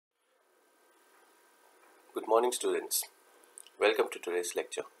Good morning, students. Welcome to today's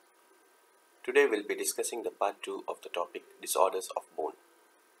lecture. Today we'll be discussing the part 2 of the topic disorders of bone.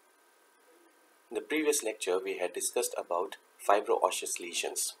 In the previous lecture we had discussed about fibro-osseous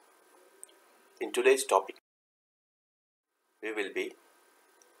lesions. In today's topic we will be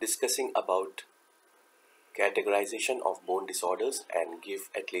discussing about categorization of bone disorders and give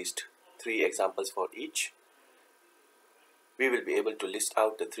at least 3 examples for each. We will be able to list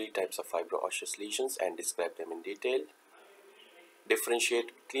out the 3 types of fibro-osseous lesions and describe them in detail.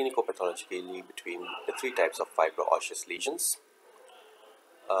 Differentiate clinico-pathologically between the 3 types of fibro-osseous lesions.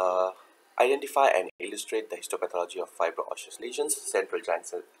 Identify and illustrate the histopathology of fibro-osseous lesions, central giant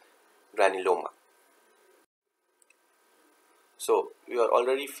cell granuloma. So, you are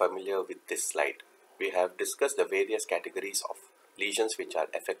already familiar with this slide. We have discussed the various categories of lesions which are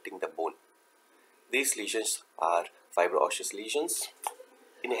affecting the bone. These lesions are fibro-osseous lesions,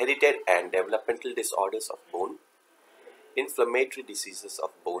 inherited and developmental disorders of bone, inflammatory diseases of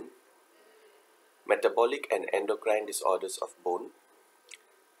bone, metabolic and endocrine disorders of bone,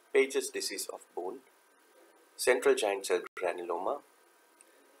 Paget's disease of bone, central giant cell granuloma,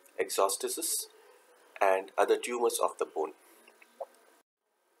 exostosis, and other tumors of the bone.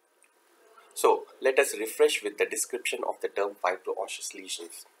 So, let us refresh with the description of the term fibro-osseous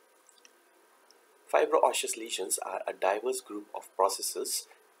lesions. Fibro-osseous lesions are a diverse group of processes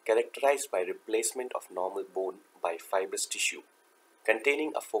characterized by replacement of normal bone by fibrous tissue,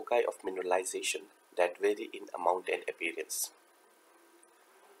 containing a foci of mineralization that vary in amount and appearance.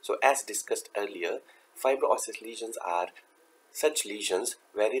 So, as discussed earlier, fibro-osseous lesions are such lesions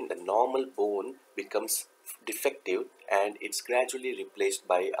wherein the normal bone becomes defective and it's gradually replaced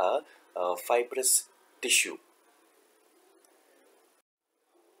by a fibrous tissue.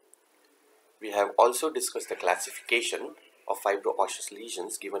 We have also discussed the classification of fibro-osseous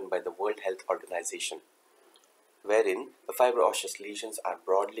lesions given by the World Health Organization, wherein the fibro-osseous lesions are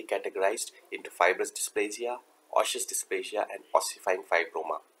broadly categorized into fibrous dysplasia, osseous dysplasia, and ossifying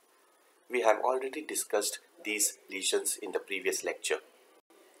fibroma. We have already discussed these lesions in the previous lecture.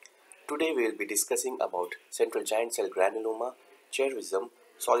 Today we will be discussing about central giant cell granuloma, cheirism,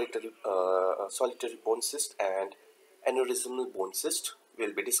 solitary bone cyst, and aneurysmal bone cyst. We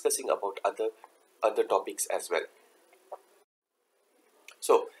will be discussing about other topics as well.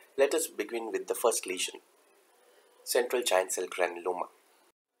 So let us begin with the first lesion, central giant cell granuloma.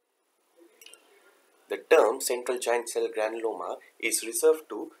 The term central giant cell granuloma is reserved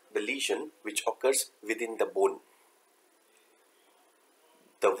to the lesion which occurs within the bone.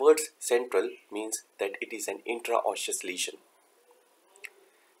 The word central means that it is an intraosseous lesion.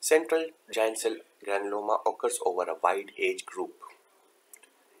 Central giant cell granuloma occurs over a wide age group.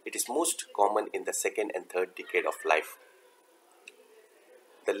 It is most common in the second and third decade of life.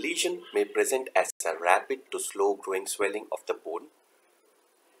 The lesion may present as a rapid to slow growing swelling of the bone.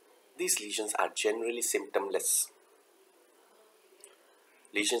 These lesions are generally symptomless.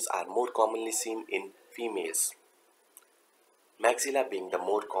 Lesions are more commonly seen in females, maxilla being the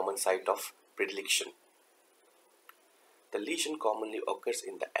more common site of predilection. The lesion commonly occurs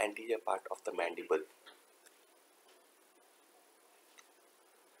in the anterior part of the mandible.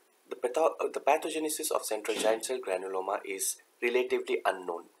 The pathogenesis of central giant cell granuloma is relatively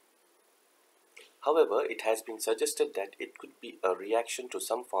unknown. However, it has been suggested that it could be a reaction to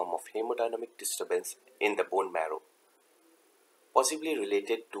some form of hemodynamic disturbance in the bone marrow, possibly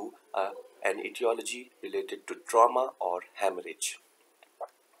related to an etiology related to trauma or hemorrhage.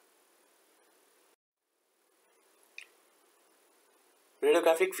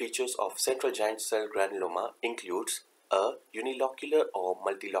 Radiographic features of central giant cell granuloma includes a unilocular or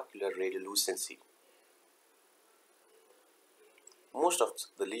multilocular radiolucency. Most of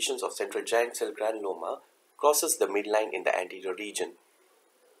the lesions of central giant cell granuloma crosses the midline in the anterior region.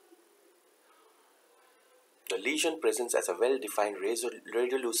 The lesion presents as a well-defined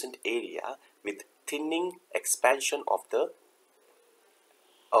radiolucent area with thinning expansion of the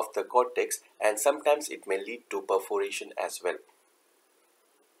cortex, and sometimes it may lead to perforation as well.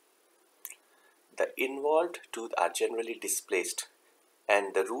 The involved tooth are generally displaced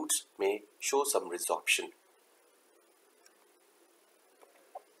and the roots may show some resorption.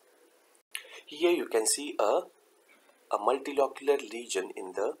 Here you can see a multilocular lesion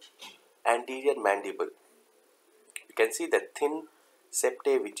in the anterior mandible. You can see the thin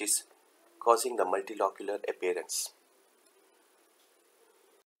septae which is causing the multilocular appearance.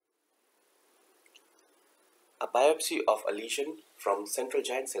 A biopsy of a lesion from central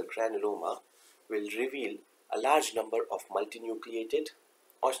giant cell granuloma will reveal a large number of multinucleated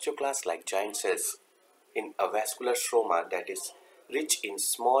osteoclast-like giant cells in a vascular stroma that is rich in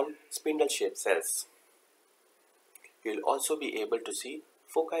small spindle-shaped cells. You will also be able to see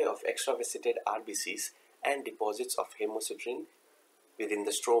foci of extravasate RBCs and deposits of hemosiderin within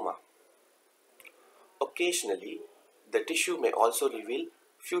the stroma. Occasionally, the tissue may also reveal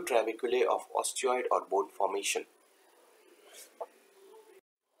few trabeculae of osteoid or bone formation.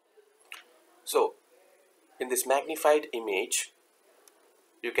 So, in this magnified image,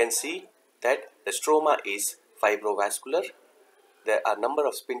 you can see that the stroma is fibrovascular. There are a number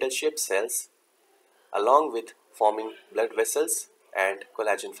of spindle-shaped cells along with forming blood vessels and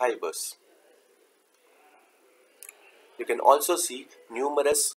collagen fibers. You can also see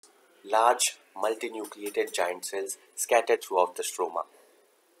numerous large multinucleated giant cells scattered throughout the stroma.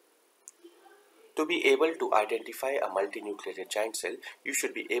 To be able to identify a multinucleated giant cell, you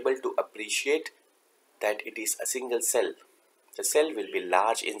should be able to appreciate that it is a single cell. The cell will be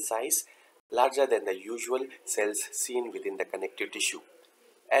large in size, larger than the usual cells seen within the connective tissue.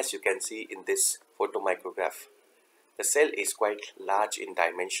 As you can see in this photomicrograph, the cell is quite large in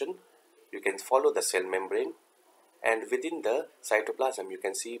dimension. You can follow the cell membrane, and within the cytoplasm you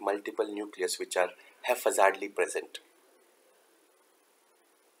can see multiple nucleus which are haphazardly present.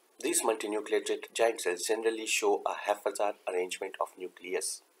 These multinucleated giant cells generally show a haphazard arrangement of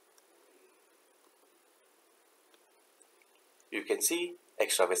nucleus. You can see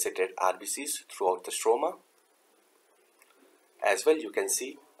extravasated RBCs throughout the stroma. As well, you can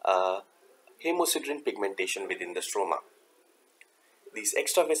see hemosiderin pigmentation within the stroma. These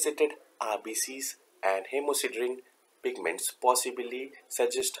extravasated RBCs and hemosiderin pigments possibly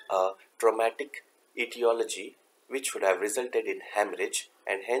suggest a traumatic etiology which would have resulted in hemorrhage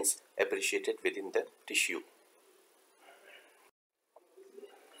and hence appreciated within the tissue.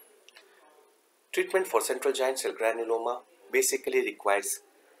 Treatment for central giant cell granuloma basically requires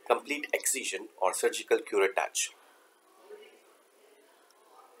complete excision or surgical curettage.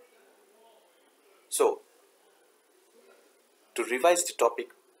 So, to revise the topic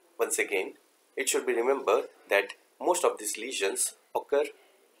once again, it should be remembered that most of these lesions occur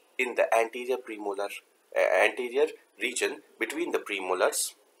in the anterior region between the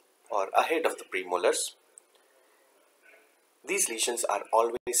premolars or ahead of the premolars. These lesions are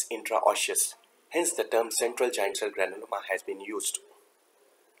always intraosseous, hence the term central giant cell granuloma has been used.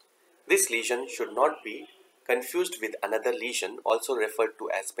 This lesion should not be confused with another lesion also referred to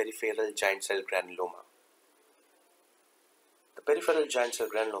as peripheral giant cell granuloma. The peripheral giant cell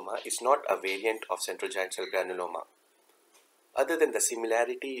granuloma is not a variant of central giant cell granuloma. Other than the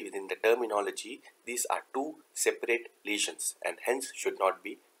similarity within the terminology, these are two separate lesions and hence should not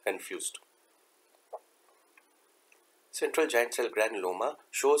be confused. Central giant cell granuloma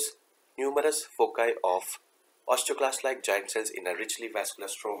shows numerous foci of osteoclast-like giant cells in a richly vascular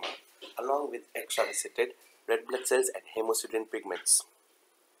stroma along with extravasated red blood cells and hemosiderin pigments.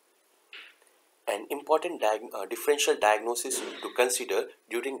 An important differential diagnosis to consider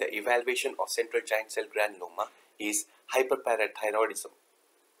during the evaluation of central giant cell granuloma is hyperparathyroidism,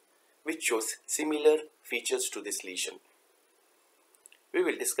 which shows similar features to this lesion. We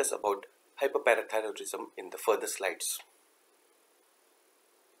will discuss about hyperparathyroidism in the further slides.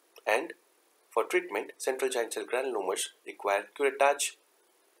 And for treatment, central giant cell granulomas require curettage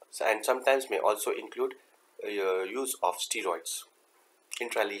and sometimes may also include use of steroids,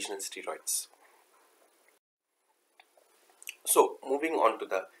 intralesional steroids. So, moving on to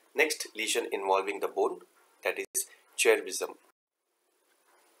the next lesion involving the bone, that is cherubism.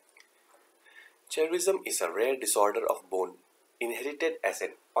 Cherubism is a rare disorder of bone inherited as an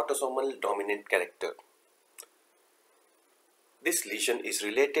autosomal dominant character. This lesion is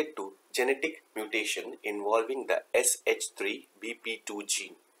related to genetic mutation involving the SH3BP2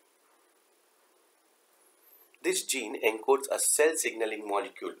 gene. This gene encodes a cell signaling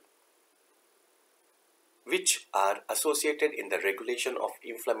molecule which are associated in the regulation of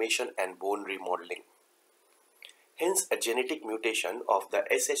inflammation and bone remodeling. Hence, a genetic mutation of the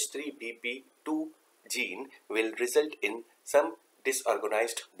SH3BP2 gene will result in some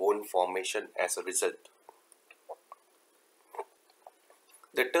disorganized bone formation as a result.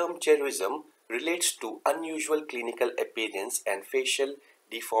 The term cherubism relates to unusual clinical appearance and facial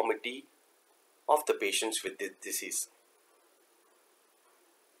deformity of the patients with this disease.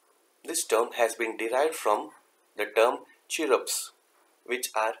 This term has been derived from the term cherubs, which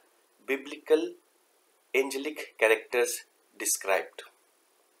are biblical angelic characters described.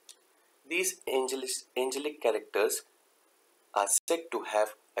 These angelic characters are said to have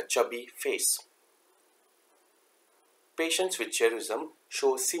a chubby face. Patients with cherubism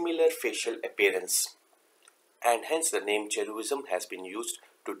show similar facial appearance, and hence the name cherubism has been used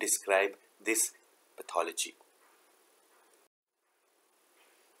to describe this pathology.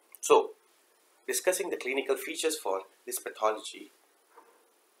 So, Discussing the clinical features for this pathology,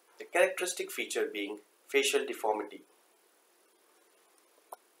 the characteristic feature being facial deformity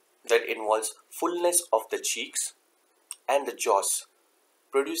that involves fullness of the cheeks and the jaws,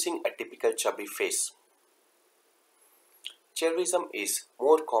 producing a typical chubby face. Cherubism is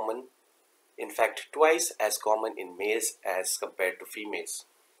more common, in fact twice as common in males as compared to females.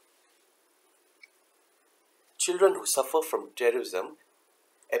 Children who suffer from cherubism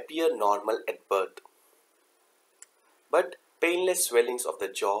appear normal at birth, but painless swellings of the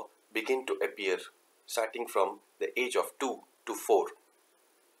jaw begin to appear starting from the age of 2 to 4.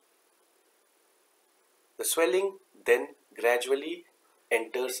 The swelling then gradually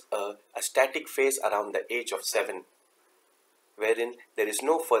enters a static phase around the age of 7, wherein there is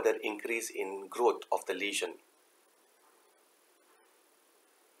no further increase in growth of the lesion.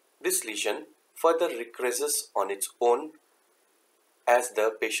 This lesion further regresses on its own as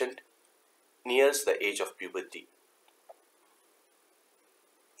the patient nears the age of puberty.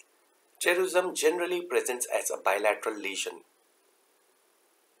 Cherubism generally presents as a bilateral lesion,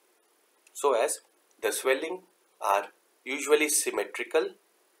 so as the swelling are usually symmetrical.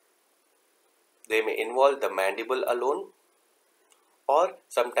 They may involve the mandible alone, or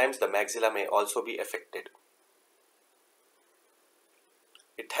sometimes the maxilla may also be affected.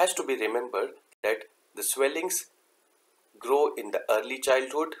 It has to be remembered that the swellings grow in the early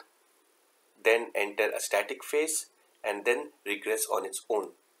childhood, then enter a static phase, and then regress on its own.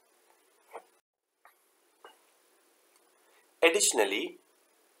 Additionally,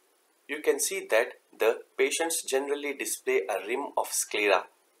 you can see that the patients generally display a rim of sclera,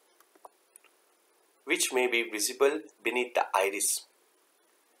 which may be visible beneath the iris.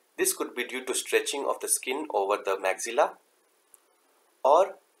 This could be due to stretching of the skin over the maxilla,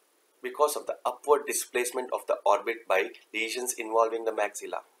 or because of the upward displacement of the orbit by lesions involving the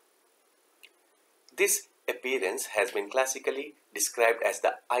maxilla. This appearance has been classically described as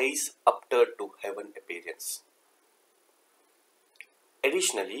the eyes upturned to heaven appearance.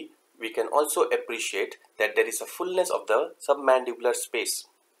 Additionally, we can also appreciate that there is a fullness of the submandibular space.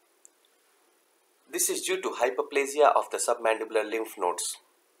 This is due to hyperplasia of the submandibular lymph nodes.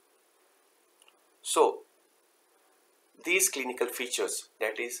 So, these clinical features,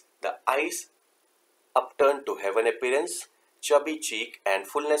 that is the eyes upturned to heaven appearance, chubby cheek and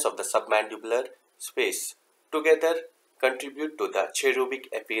fullness of the submandibular space, together contribute to the cherubic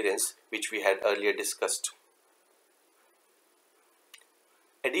appearance which we had earlier discussed.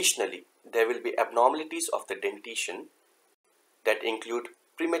 Additionally, there will be abnormalities of the dentition that include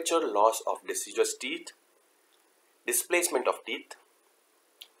premature loss of deciduous teeth, displacement of teeth,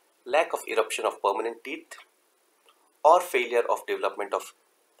 lack of eruption of permanent teeth, or failure of development of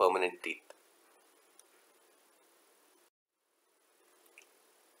permanent teeth.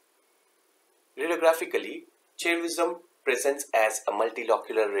 Radiographically, cherubism presents as a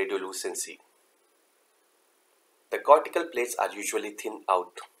multilocular radiolucency. The cortical plates are usually thinned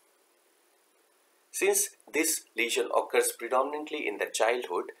out. Since this lesion occurs predominantly in the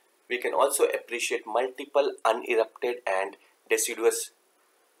childhood, we can also appreciate multiple unerupted and deciduous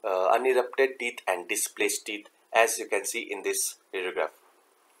unerupted teeth and displaced teeth, as you can see in this radiograph.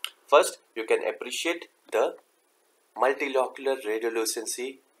 First, you can appreciate the multilocular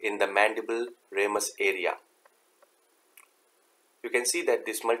radiolucency in the mandible ramus area. You can see that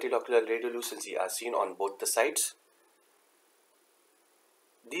this multilocular radiolucency are seen on both the sides.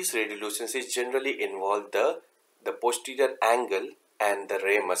 These radiolucencies generally involve the posterior angle and the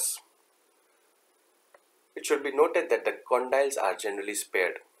ramus. It should be noted that the condyles are generally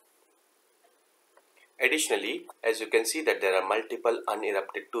spared. Additionally, as you can see that there are multiple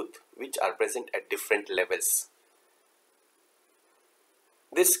unerupted teeth which are present at different levels.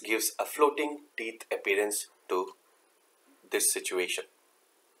 This gives a floating teeth appearance to this situation.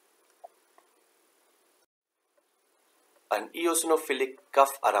 An eosinophilic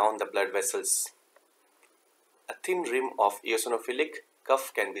cuff around the blood vessels. A thin rim of eosinophilic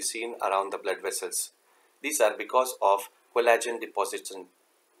cuff can be seen around the blood vessels. These are because of collagen deposition.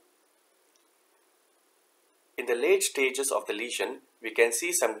 In the late stages of the lesion, we can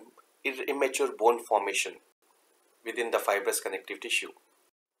see some immature bone formation within the fibrous connective tissue.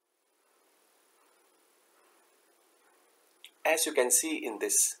 As you can see in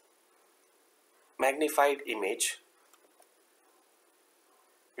this magnified image,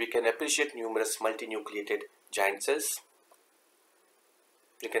 we can appreciate numerous multinucleated giant cells.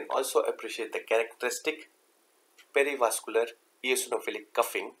 You can also appreciate the characteristic perivascular eosinophilic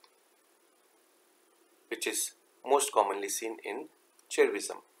cuffing, which is most commonly seen in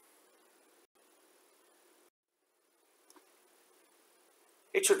cherubism.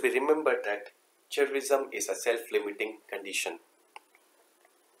 It should be remembered that Chirvism is a self-limiting condition.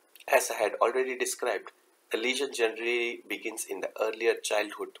 As I had already described, the lesion generally begins in the earlier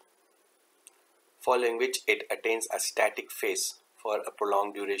childhood, following which it attains a static phase for a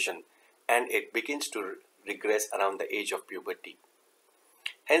prolonged duration and it begins to regress around the age of puberty.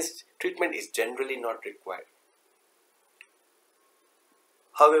 Hence, treatment is generally not required.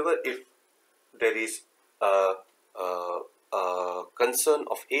 However, if there is a concern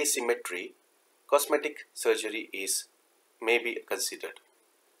of asymmetry, cosmetic surgery may be considered.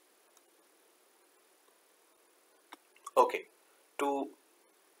 Okay, to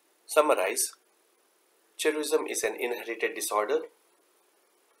summarize, chirvism is an inherited disorder.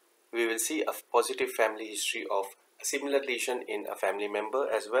 We will see a positive family history of a similar lesion in a family member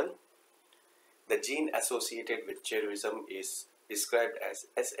as well. The gene associated with chirvism is described as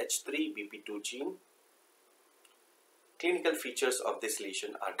SH3BP2 gene. Clinical features of this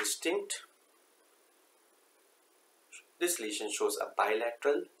lesion are distinct. This lesion shows a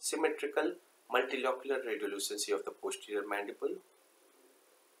bilateral, symmetrical, multilocular radiolucency of the posterior mandible.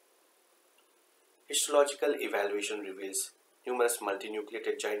 Histological evaluation reveals numerous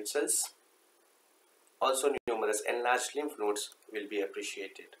multinucleated giant cells. Also, numerous enlarged lymph nodes will be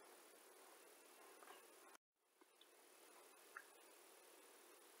appreciated.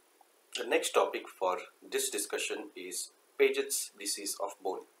 The next topic for this discussion is Paget's disease of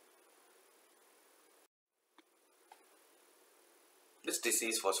bone. This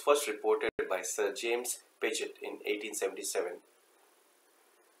disease was first reported by Sir James Paget in 1877.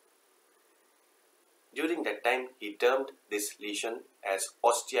 During that time, he termed this lesion as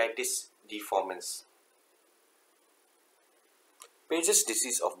osteitis deformans. Paget's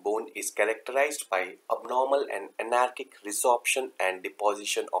disease of bone is characterized by abnormal and anarchic resorption and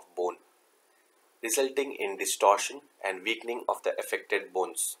deposition of bone, resulting in distortion and weakening of the affected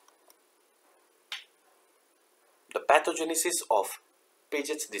bones. The pathogenesis of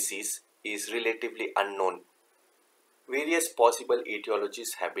Paget's disease is relatively unknown. Various possible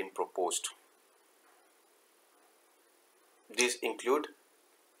etiologies have been proposed. These include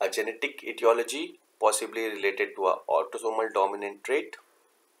a genetic etiology, possibly related to an autosomal dominant trait.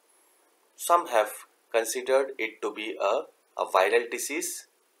 Some have considered it to be a viral disease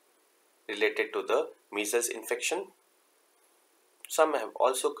related to the measles infection. Some have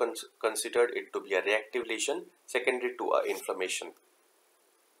also considered it to be a reactive lesion secondary to inflammation.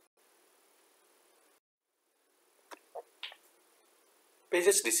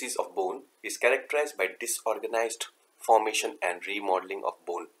 Paget's disease of bone is characterized by disorganized formation and remodeling of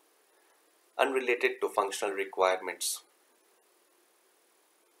bone, unrelated to functional requirements.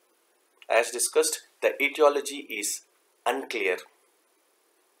 As discussed, the etiology is unclear,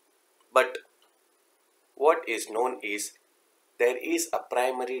 but what is known is there is a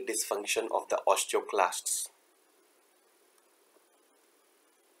primary dysfunction of the osteoclasts.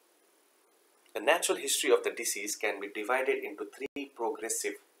 The natural history of the disease can be divided into three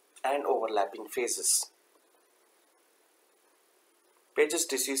progressive and overlapping phases. Paget's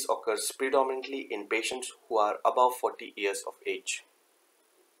disease occurs predominantly in patients who are above 40 years of age.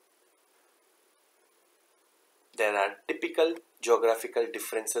 There are typical geographical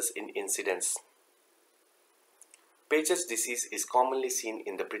differences in incidence. Paget's disease is commonly seen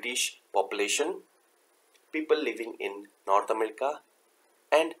in the British population, people living in North America,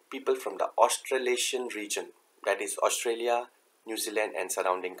 and people from the Australasian region, that is Australia, New Zealand and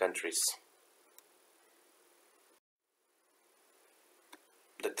surrounding countries.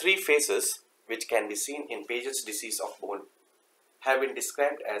 The three phases which can be seen in Paget's disease of bone have been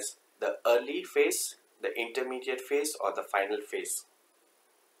described as the early phase, the intermediate phase or the final phase.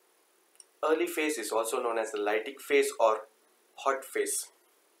 Early phase is also known as the lytic phase or hot phase.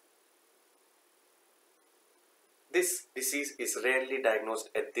 This disease is rarely diagnosed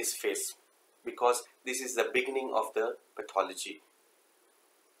at this phase because this is the beginning of the pathology.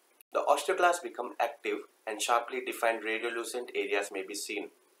 The osteoclasts become active and sharply defined radiolucent areas may be seen.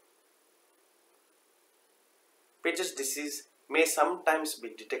 Paget's disease may sometimes be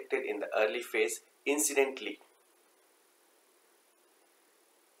detected in the early phase incidentally.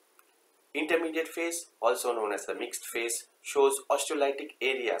 Intermediate phase, also known as the mixed phase, shows osteolytic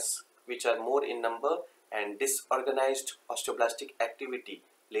areas which are more in number and disorganized osteoblastic activity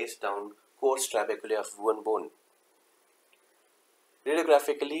lays down coarse trabeculae of woven bone.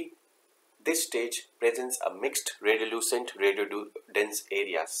 Radiographically, this stage presents a mixed radiolucent radiodense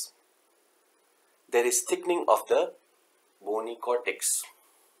areas. There is thickening of the bony cortex.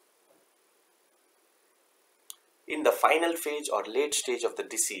 In the final phase or late stage of the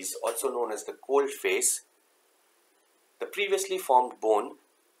disease, also known as the cold phase, the previously formed bone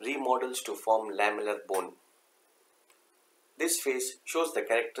remodels to form lamellar bone. This phase shows the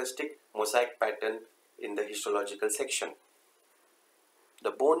characteristic mosaic pattern in the histological section.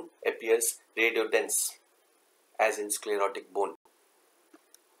 The bone appears radiodense, as in sclerotic bone.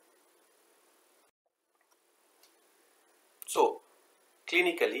 So,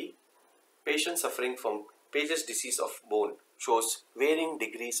 clinically, patients suffering from Paget's disease of bone shows varying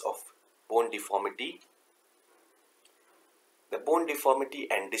degrees of bone deformity. The bone deformity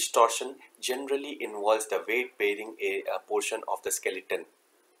and distortion generally involves the weight-bearing portion of the skeleton,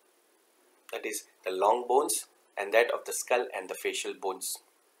 that is, the long bones and that of the skull and the facial bones.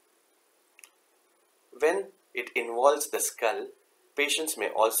 When it involves the skull, patients may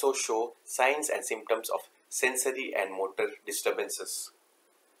also show signs and symptoms of sensory and motor disturbances.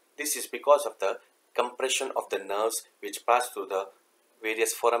 This is because of the compression of the nerves which pass through the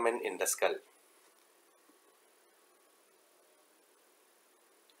various foramen in the skull.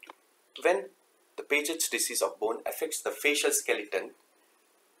 When the Paget's disease of bone affects the facial skeleton,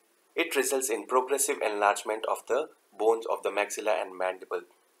 it results in progressive enlargement of the bones of the maxilla and mandible.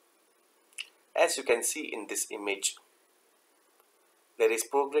 As you can see in this image, there is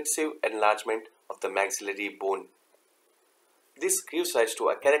progressive enlargement of the maxillary bone. This gives rise to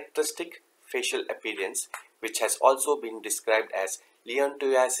a characteristic facial appearance which has also been described as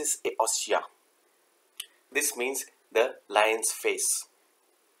leontoiasis ossea. This means the lion's face.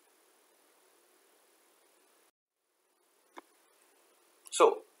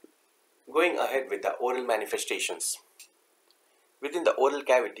 So, going ahead with the oral manifestations. Within the oral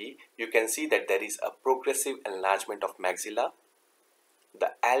cavity, you can see that there is a progressive enlargement of maxilla.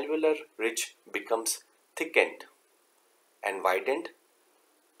 The alveolar ridge becomes thickened and widened,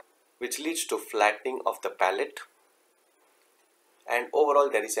 which leads to flattening of the palate, and overall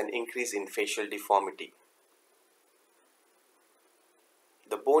there is an increase in facial deformity.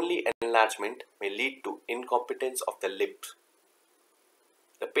 The bony enlargement may lead to incompetence of the lips.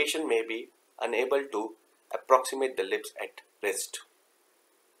 The patient may be unable to approximate the lips at rest.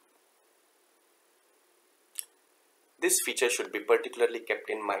 This feature should be particularly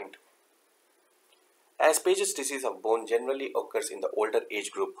kept in mind. As Paget's disease of bone generally occurs in the older age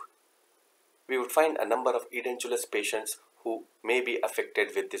group, we would find a number of edentulous patients who may be affected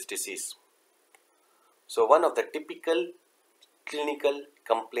with this disease. So one of the typical clinical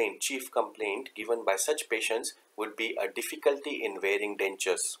chief complaint given by such patients would be a difficulty in wearing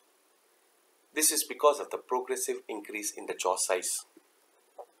dentures. This is because of the progressive increase in the jaw size.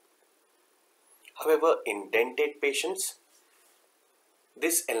 However, in dentate patients,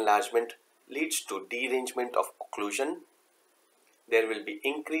 this enlargement leads to derangement of occlusion. There will be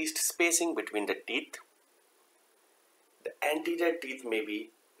increased spacing between the teeth. The anterior teeth may be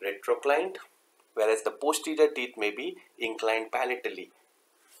retroclined, whereas the posterior teeth may be inclined palatally.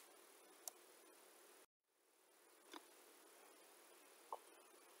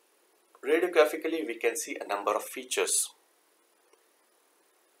 Radiographically, we can see a number of features.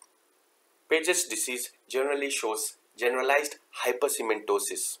 Paget's disease generally shows generalized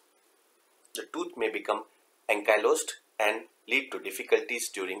hypercementosis. The tooth may become ankylosed and lead to difficulties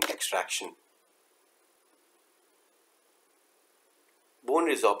during extraction. Bone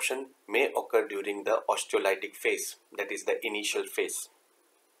resorption may occur during the osteolytic phase, that is the initial phase.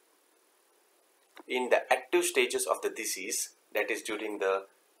 In the active stages of the disease, that is during the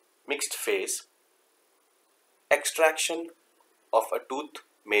mixed phase, extraction of a tooth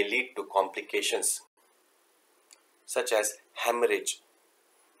may lead to complications such as hemorrhage.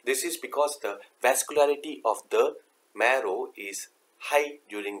 This is because the vascularity of the marrow is high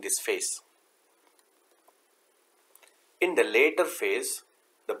during this phase. In the later phase,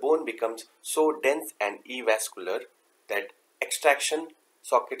 the bone becomes so dense and avascular that extraction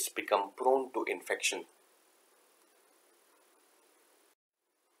sockets become prone to infection.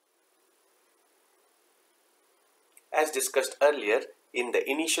 As discussed earlier, in the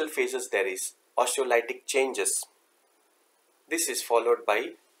initial phases there is osteolytic changes. This is followed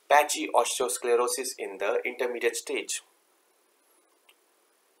by patchy osteosclerosis in the intermediate stage.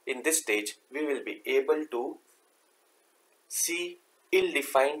 In this stage, we will be able to see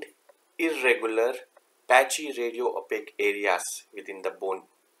ill-defined, irregular, patchy radio-opaque areas within the bone.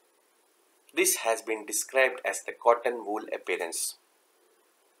 This has been described as the cotton wool appearance.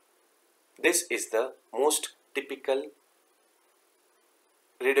 This is the most typical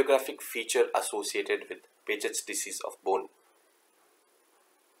radiographic feature associated with Paget's disease of bone.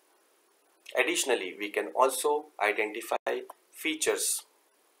 Additionally, we can also identify features,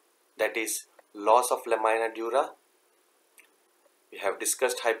 that is loss of lamina dura. We have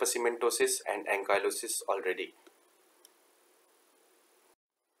discussed hypercementosis and ankylosis already.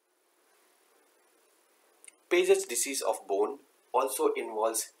 Paget's disease of bone also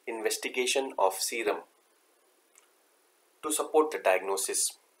involves investigation of serum to support the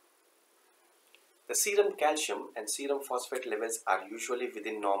diagnosis. The serum calcium and serum phosphate levels are usually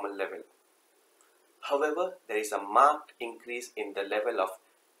within normal level. However, there is a marked increase in the level of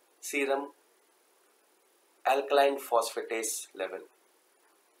serum alkaline phosphatase level.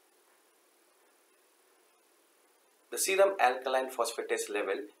 The serum alkaline phosphatase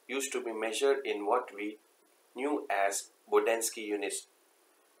level used to be measured in what we knew as Bodansky units.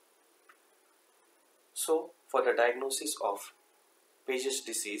 So, for the diagnosis of Paget's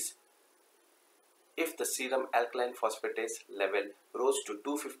disease, if the serum alkaline phosphatase level rose to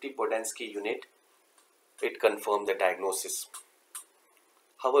 250 Bodansky unit, it confirmed the diagnosis.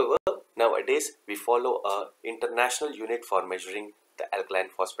 However, nowadays we follow a international unit for measuring the alkaline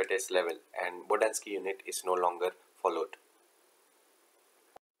phosphatase level, and Bodansky unit is no longer followed.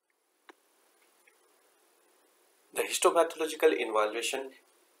 The histopathological evaluation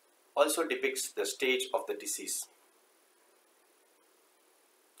also depicts the stage of the disease.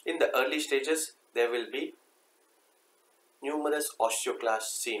 In the early stages, there will be numerous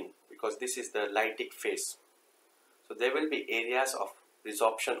osteoclasts seen because this is the lytic phase. So there will be areas of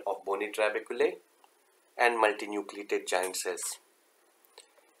resorption of bony trabeculae and multinucleated giant cells.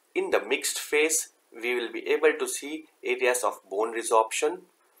 In the mixed phase, we will be able to see areas of bone resorption.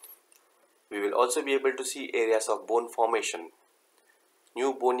 We will also be able to see areas of bone formation.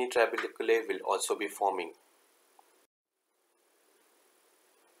 New bony trabeculae will also be forming.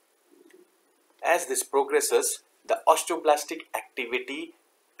 As this progresses, the osteoblastic activity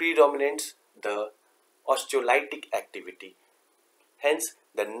predominates the osteolytic activity. Hence,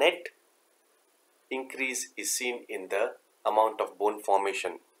 the net increase is seen in the amount of bone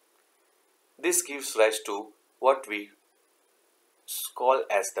formation. This gives rise to what we call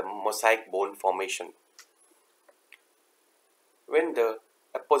as the mosaic bone formation. When the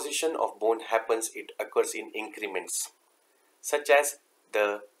apposition of bone happens, it occurs in increments, such as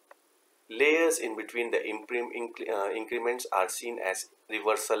the layers in between the increments are seen as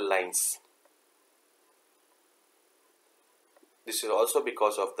reversal lines. This is also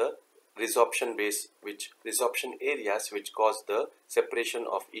because of the resorption resorption areas which cause the separation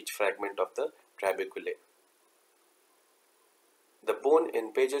of each fragment of the trabeculae. The bone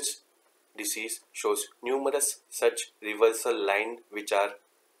in Paget's disease shows numerous such reversal lines which are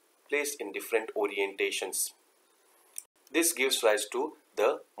placed in different orientations. This gives rise to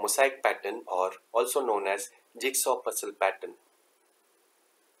the mosaic pattern, or also known as jigsaw puzzle pattern.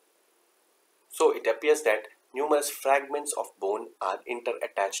 So it appears that numerous fragments of bone are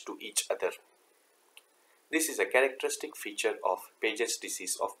interattached to each other. This is a characteristic feature of Paget's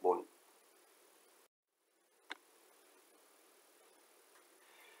disease of bone.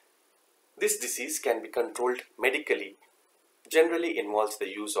 This disease can be controlled medically, generally involves the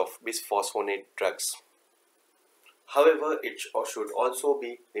use of bisphosphonate drugs. However, it should also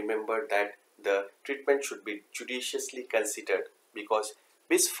be remembered that the treatment should be judiciously considered because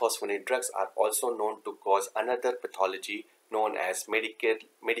bisphosphonate drugs are also known to cause another pathology known as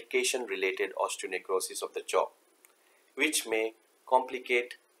medication-related osteonecrosis of the jaw, which may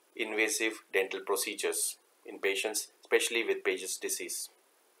complicate invasive dental procedures in patients, especially with Paget's disease.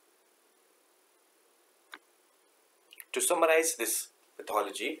 To summarize this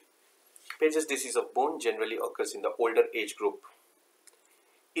pathology, Paget's disease of bone generally occurs in the older age group.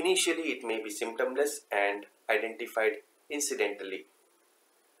 Initially, it may be symptomless and identified incidentally.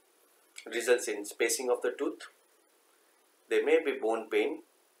 Results in spacing of the tooth. There may be bone pain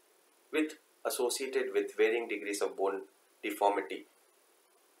associated with varying degrees of bone deformity.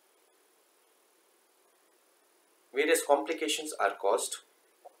 Various complications are caused,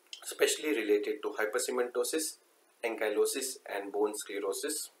 especially related to hypercementosis, ankylosis, and bone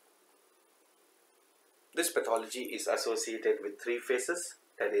sclerosis. This pathology is associated with three phases,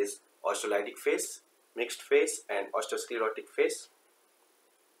 that is osteolytic phase, mixed phase, and osteosclerotic phase.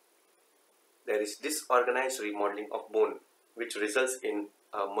 There is disorganized remodeling of bone, which results in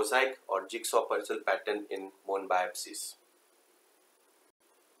a mosaic or jigsaw puzzle pattern in bone biopsies.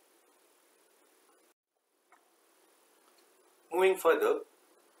 Moving further,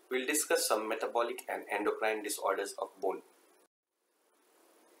 we will discuss some metabolic and endocrine disorders of bone.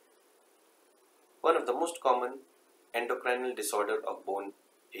 One of the most common endocrinal disorder of bone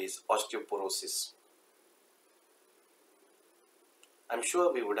is osteoporosis. I'm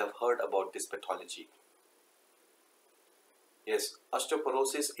sure we would have heard about this pathology. Yes,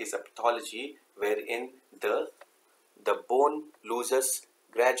 osteoporosis is a pathology wherein the bone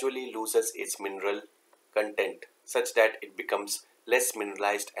gradually loses its mineral content such that it becomes less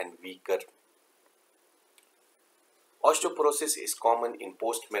mineralized and weaker. Osteoporosis is common in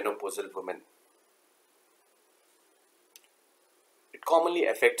postmenopausal women. It commonly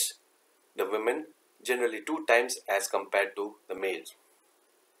affects the women generally 2 times as compared to the males.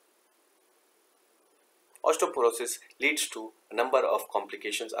 Osteoporosis leads to a number of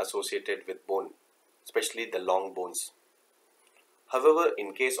complications associated with bone, especially the long bones. However,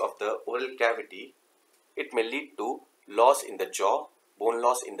 in case of the oral cavity, it may lead to loss in the jaw, bone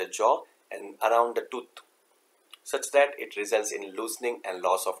loss in the jaw and around the tooth, such that it results in loosening and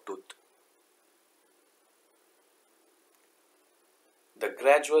loss of tooth. The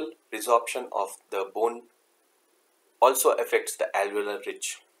gradual resorption of the bone also affects the alveolar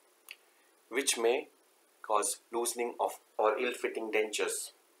ridge, which may cause loosening of or ill-fitting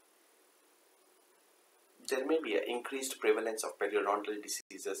dentures. There may be an increased prevalence of periodontal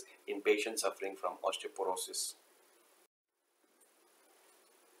diseases in patients suffering from osteoporosis.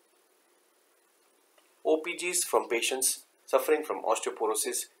 OPGs from patients suffering from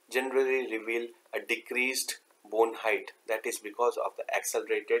osteoporosis generally reveal a decreased bone height, that is because of the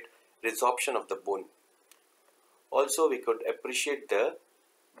accelerated resorption of the bone. Also, we could appreciate the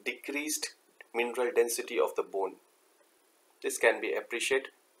decreased mineral density of the bone. This can be appreciated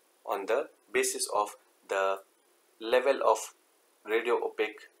on the basis of the level of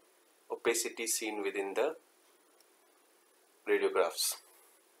opacity seen within the radiographs.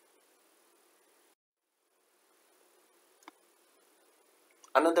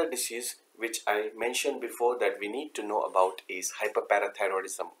 Another disease which I mentioned before that we need to know about is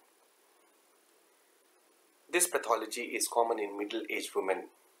hyperparathyroidism. This pathology is common in middle-aged women.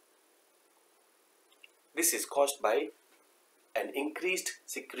 This is caused by an increased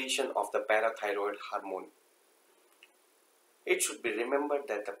secretion of the parathyroid hormone. It should be remembered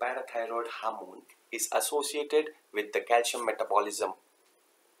that the parathyroid hormone is associated with the calcium metabolism.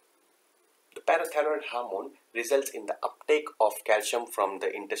 The parathyroid hormone results in the uptake of calcium from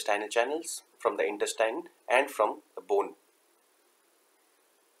the intestinal channels, from the intestine and from the bone.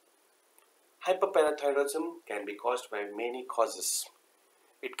 Hyperparathyroidism can be caused by many causes.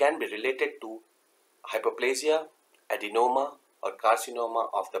 It can be related to hyperplasia, adenoma or carcinoma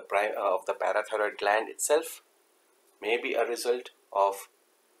of the parathyroid gland itself, may be a result of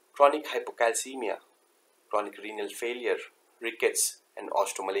chronic hypocalcemia, chronic renal failure, rickets and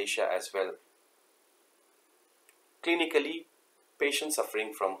osteomalacia as well. Clinically, patients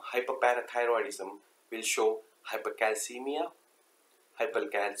suffering from hyperparathyroidism will show hypercalcemia,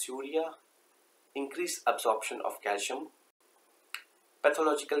 hypercalciuria, increased absorption of calcium,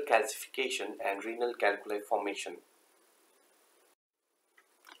 pathological calcification and renal calculi formation.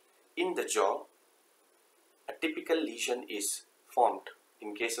 In the jaw, a typical lesion is formed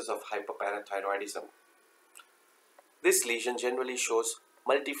in cases of hyperparathyroidism. This lesion generally shows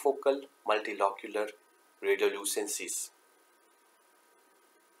multifocal, multilocular radiolucencies.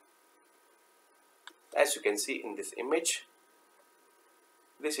 As you can see in this image,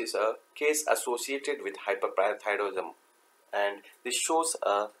 this is a case associated with hyperparathyroidism, and this shows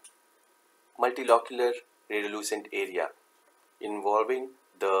a multilocular radiolucent area involving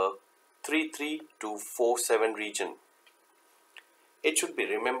the 3.3 to 4.7 region. It should be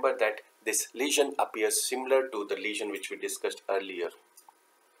remembered that this lesion appears similar to the lesion which we discussed earlier,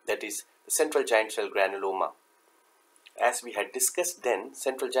 that is the central giant cell granuloma. As we had discussed then,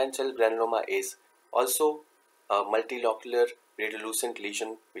 central giant cell granuloma is also a multilocular radiolucent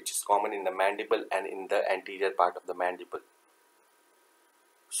lesion which is common in the mandible and in the anterior part of the mandible.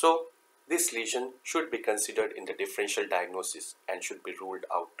 So this lesion should be considered in the differential diagnosis and should be ruled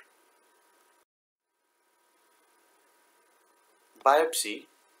out. Biopsy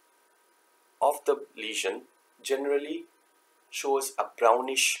of the lesion generally shows a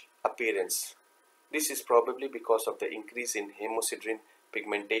brownish appearance. This is probably because of the increase in hemosiderin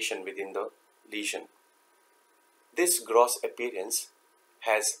pigmentation within the lesion. This gross appearance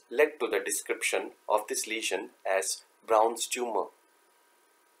has led to the description of this lesion as Brown's tumor.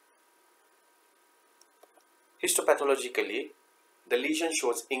 Histopathologically, the lesion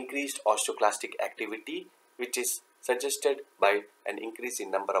shows increased osteoclastic activity, which is suggested by an increase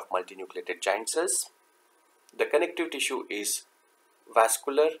in number of multinucleated giant cells. The connective tissue is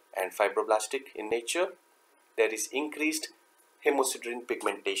vascular and fibroblastic in nature. There is increased hemosiderin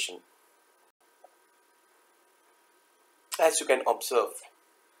pigmentation. As you can observe,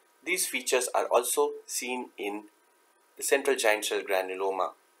 these features are also seen in the central giant cell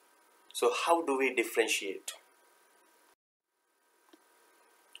granuloma. So how do we differentiate?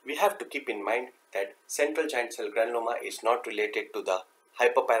 We have to keep in mind that central giant cell granuloma is not related to the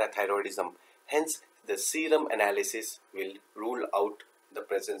hyperparathyroidism. Hence, the serum analysis will rule out the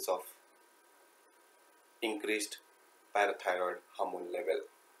presence of increased parathyroid hormone level.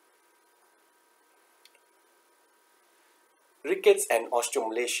 Rickets and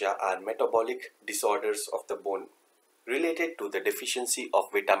osteomalacia are metabolic disorders of the bone related to the deficiency of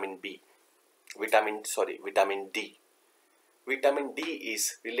vitamin D. Vitamin D. Vitamin D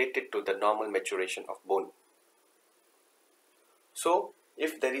is related to the normal maturation of bone. So,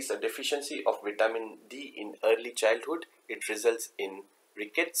 if there is a deficiency of vitamin D in early childhood, it results in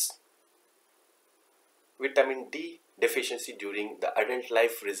rickets. Vitamin D deficiency during the adult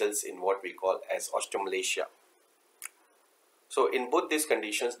life results in what we call as osteomalacia. So in both these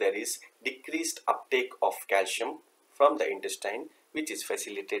conditions, there is decreased uptake of calcium from the intestine, which is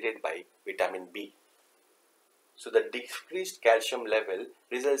facilitated by vitamin B. So the decreased calcium level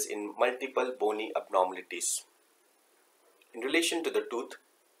results in multiple bony abnormalities. In relation to the tooth,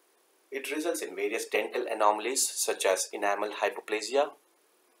 it results in various dental anomalies such as enamel hypoplasia,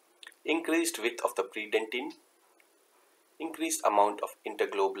 increased width of the predentin, increased amount of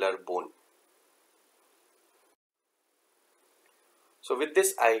interglobular bone. So with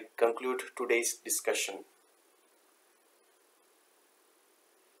this, I conclude today's discussion.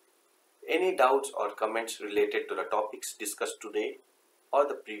 Any doubts or comments related to the topics discussed today or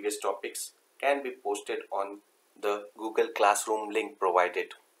the previous topics can be posted on the Google Classroom link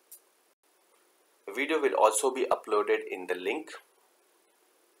provided. The video will also be uploaded in the link,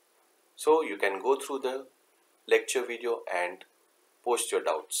 so you can go through the lecture video and post your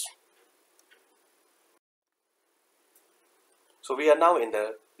doubts. So we are now in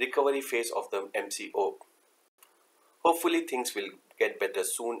the recovery phase of the MCO. Hopefully things will get better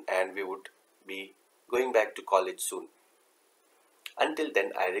soon and we would be going back to college soon. Until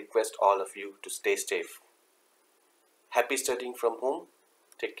then, I request all of you to stay safe. Happy studying from home.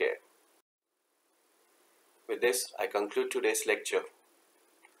 Take care. With this, I conclude today's lecture.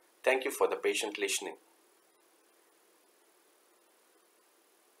 Thank you for the patient listening.